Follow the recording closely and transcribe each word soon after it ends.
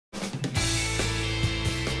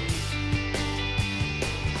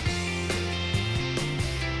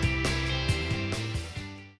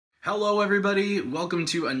Hello everybody, welcome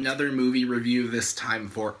to another movie review, this time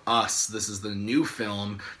for Us. This is the new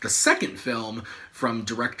film, the second film from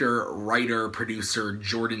director, writer, producer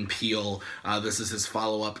Jordan Peele. This is his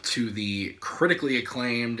follow-up to the critically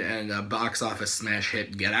acclaimed and box office smash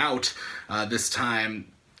hit Get Out. This time,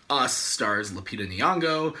 Us stars Lupita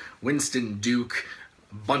Nyong'o, Winston, Duke,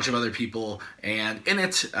 a bunch of other people, and in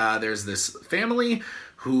it, there's this family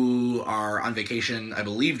who are on vacation, I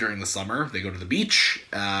believe, during the summer. They go to the beach.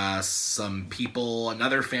 Some people,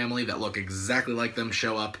 another family that look exactly like them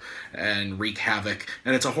show up and wreak havoc,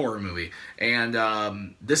 and it's a horror movie.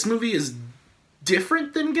 And this movie is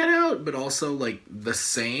different than Get Out, but also, like, the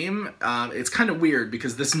same. It's kind of weird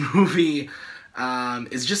because this movie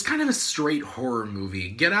is just kind of a straight horror movie.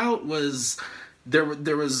 Get Out was... There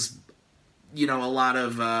was... a lot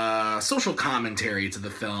of social commentary to the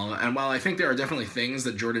film, and while I think there are definitely things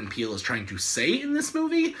that Jordan Peele is trying to say in this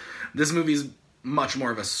movie's much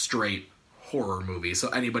more of a straight horror movie, so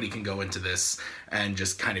anybody can go into this and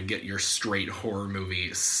just kind of get your straight horror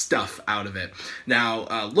movie stuff out of it.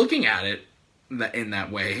 Now, looking at it in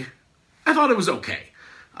that way, I thought it was okay.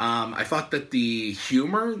 I thought that the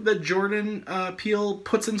humor that Jordan Peele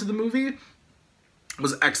puts into the movie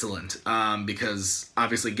was excellent, because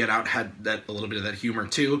obviously Get Out had a little bit of that humor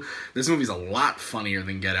too. This movie's a lot funnier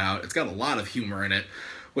than Get Out. It's got a lot of humor in it,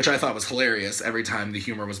 which I thought was hilarious. Every time the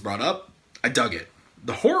humor was brought up, I dug it.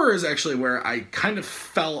 The horror is actually where I kind of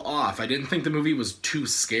fell off. I didn't think the movie was too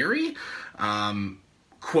scary.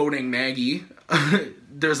 Quoting Maggie,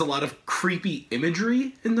 there's a lot of creepy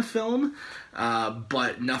imagery in the film,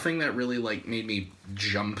 but nothing that really made me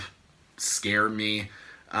jump, scare me.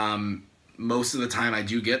 Most of the time I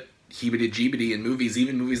do get heebity-jeebity in movies,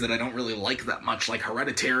 even movies that I don't really like that much, like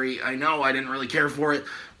Hereditary. I know I didn't really care for it,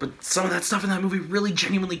 but some of that stuff in that movie really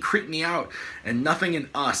genuinely creeped me out, and nothing in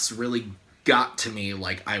Us really got to me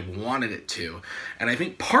like I wanted it to. And I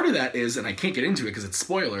think part of that is, and I can't get into it because it's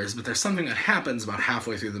spoilers, but there's something that happens about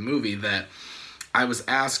halfway through the movie that I was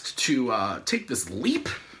asked to take this leap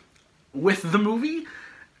with the movie,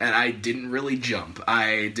 and I didn't really jump.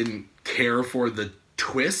 I didn't care for the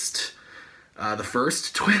twist. The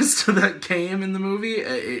first twist that came in the movie,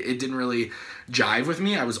 it didn't really jive with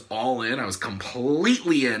me. I was all in. I was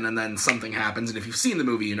completely in, and then something happens, and if you've seen the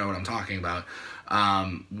movie, you know what I'm talking about,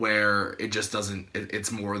 where it just doesn't...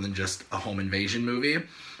 It's more than just a home invasion movie,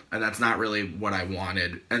 and that's not really what I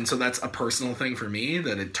wanted. And so that's a personal thing for me,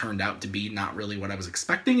 that it turned out to be not really what I was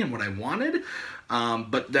expecting and what I wanted.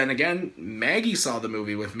 But then again, Maggie saw the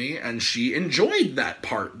movie with me, and she enjoyed that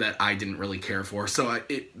part that I didn't really care for. So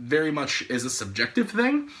it very much is a subjective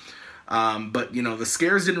thing. But, the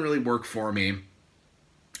scares didn't really work for me,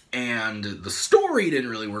 and the story didn't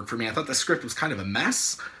really work for me. I thought the script was kind of a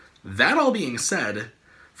mess. That all being said,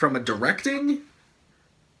 from a directing,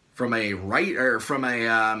 from a writer, from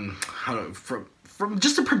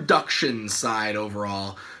just a production side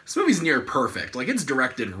overall, this movie's near perfect. It's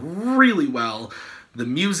directed really well. The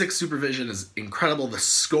music supervision is incredible. The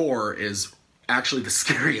score is actually the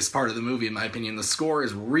scariest part of the movie, in my opinion. The score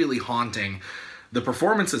is really haunting. The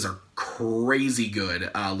performances are crazy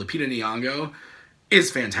good. Lupita Nyong'o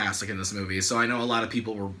is fantastic in this movie. So I know a lot of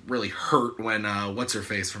people were really hurt when,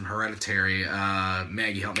 what's-her-face from Hereditary,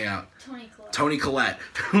 Maggie, help me out. Toni Collette,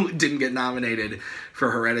 who didn't get nominated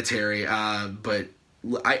for Hereditary, but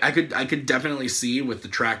I could definitely see, with the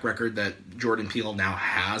track record that Jordan Peele now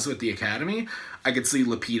has with the Academy, I could see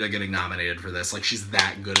Lupita getting nominated for this. She's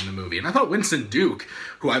that good in the movie. And I thought Winston Duke,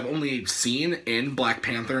 who I've only seen in Black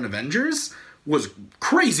Panther and Avengers, was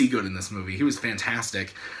crazy good in this movie. He was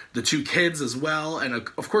fantastic. The two kids as well, and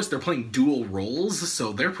of course they're playing dual roles,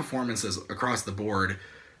 so their performances across the board,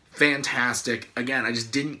 fantastic. Again, I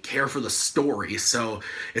just didn't care for the story, so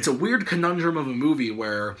it's a weird conundrum of a movie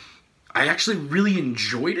where I actually really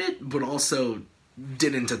enjoyed it, but also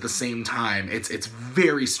didn't at the same time. It's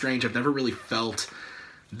very strange. I've never really felt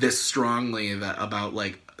this strongly about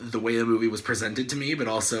the way the movie was presented to me, but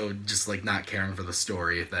also just not caring for the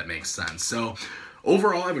story, if that makes sense. So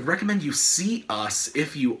overall, I would recommend you see Us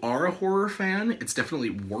if you are a horror fan. It's definitely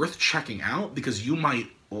worth checking out because you might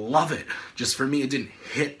love it. Just for me, it didn't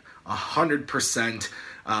hit 100%,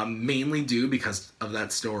 mainly due because of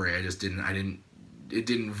that story. It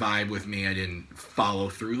didn't vibe with me. I didn't follow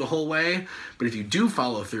through the whole way. But if you do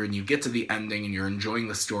follow through and you get to the ending and you're enjoying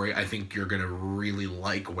the story, I think you're going to really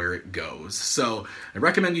like where it goes. So I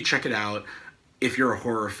recommend you check it out if you're a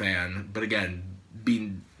horror fan. But again,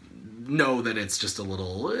 know that it's just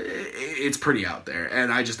it's pretty out there.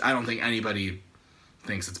 And I don't think anybody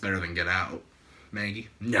thinks it's better than Get Out. Maggie?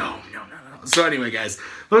 No. So anyway, guys,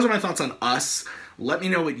 those are my thoughts on Us. Let me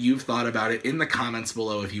know what you've thought about it in the comments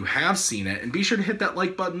below if you have seen it, and be sure to hit that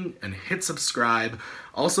like button and hit subscribe.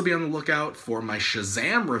 Also be on the lookout for my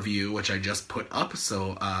Shazam review, which I just put up,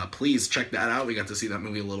 so please check that out. We got to see that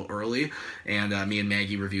movie a little early, and me and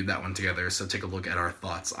Maggie reviewed that one together, so take a look at our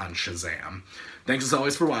thoughts on Shazam. Thanks as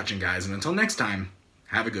always for watching, guys, and until next time,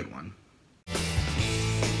 have a good one.